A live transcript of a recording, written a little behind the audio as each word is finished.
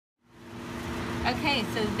Okay,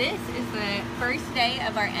 so this is the first day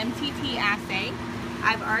of our MTT assay.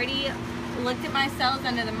 I've already looked at my cells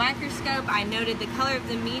under the microscope. I noted the color of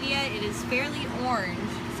the media. It is fairly orange,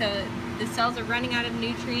 so the cells are running out of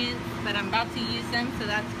nutrients, but I'm about to use them, so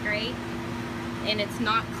that's great. And it's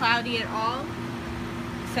not cloudy at all.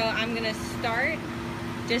 So I'm gonna start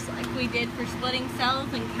just like we did for splitting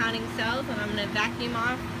cells and counting cells, and I'm gonna vacuum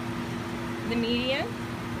off the media.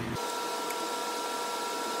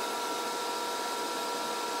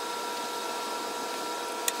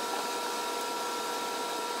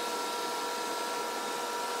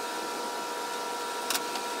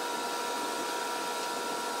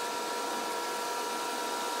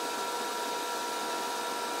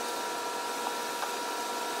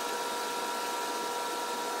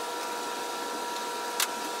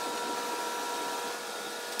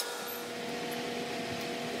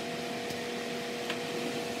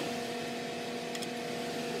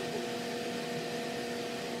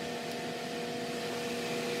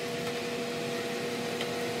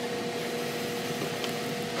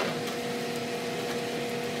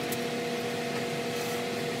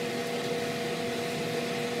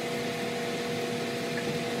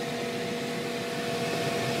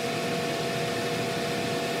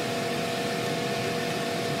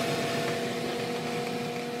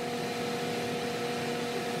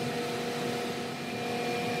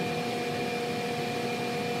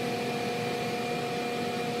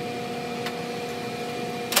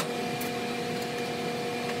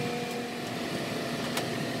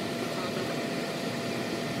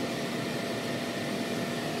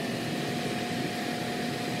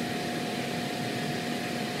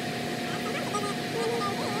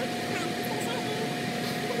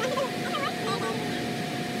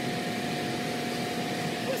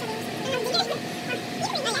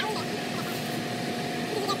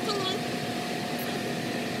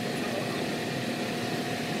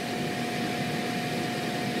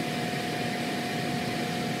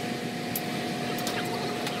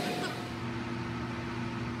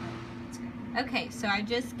 Okay, so I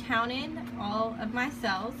just counted all of my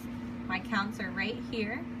cells. My counts are right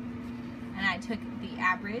here. And I took the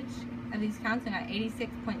average of these counts and got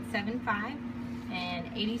 86.75. And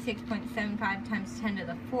 86.75 times 10 to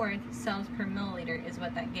the 4th cells per milliliter is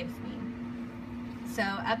what that gives me. So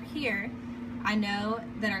up here, I know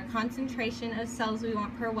that our concentration of cells we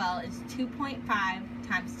want per well is 2.5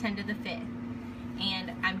 times 10 to the 5th.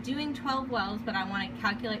 And I'm doing 12 wells, but I want to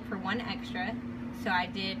calculate for one extra. So I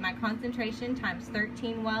did my concentration times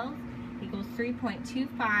 13 wells equals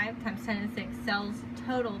 3.25 times 10 to the 6 cells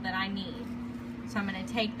total that I need. So I'm going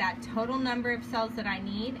to take that total number of cells that I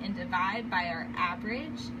need and divide by our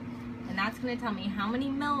average, and that's going to tell me how many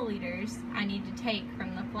milliliters I need to take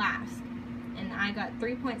from the flask. And I got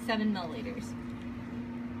 3.7 milliliters.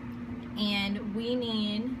 And we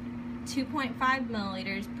need 2.5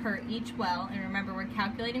 milliliters per each well, and remember we're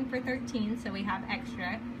calculating for 13, so we have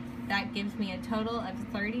extra. That gives me a total of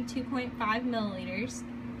 32.5 milliliters.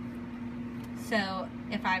 So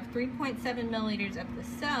if I have 3.7 milliliters of the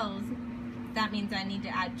cells, that means I need to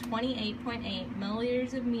add 28.8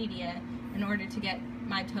 milliliters of media in order to get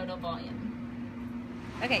my total volume.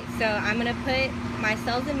 Okay, so I'm going to put my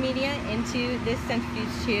cells and media into this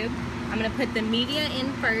centrifuge tube. I'm going to put the media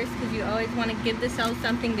in first because you always want to give the cells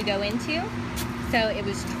something to go into. So it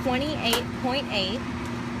was 28.8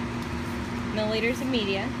 milliliters of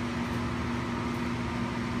media.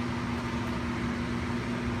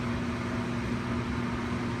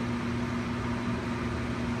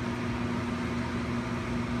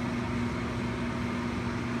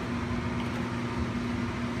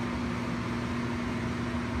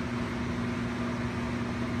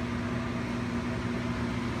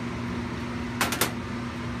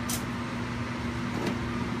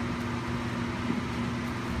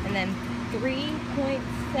 And then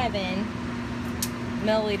 3.7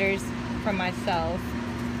 milliliters from my cells.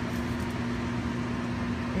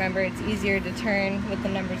 Remember, it's easier to turn with the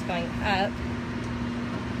numbers going up.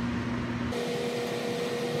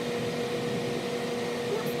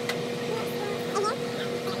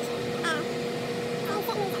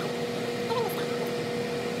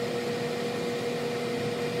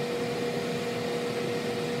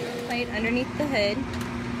 Plate underneath the hood.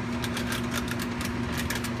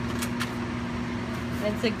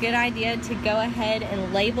 It's a good idea to go ahead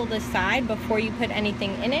and label the side before you put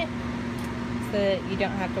anything in it so that you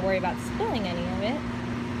don't have to worry about spilling any of it.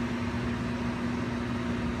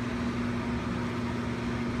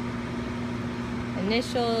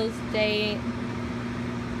 Initials, date,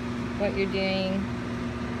 what you're doing.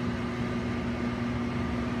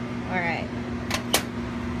 All right.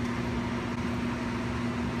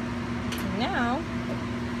 now,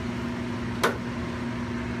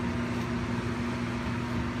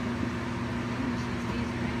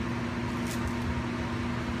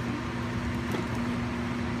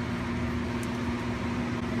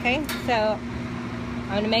 okay, so I'm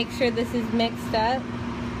going to make sure this is mixed up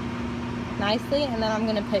nicely, and then I'm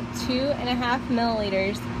going to put 2.5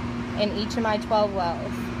 milliliters in each of my 12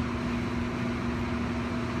 wells.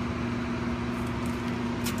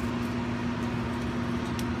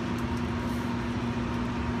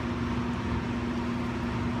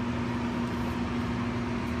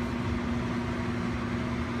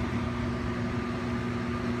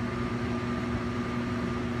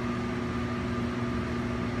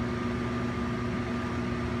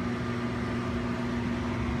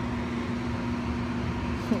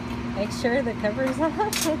 Make sure the cover's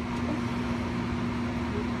off.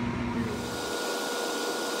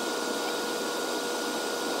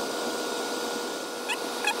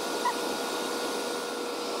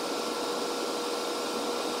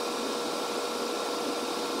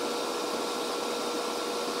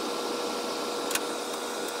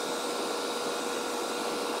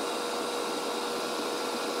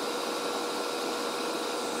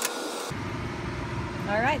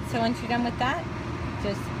 Alright, so once you're done with that,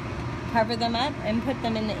 just cover them up and put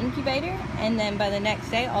them in the incubator, and then by the next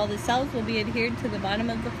day all the cells will be adhered to the bottom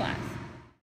of the flask.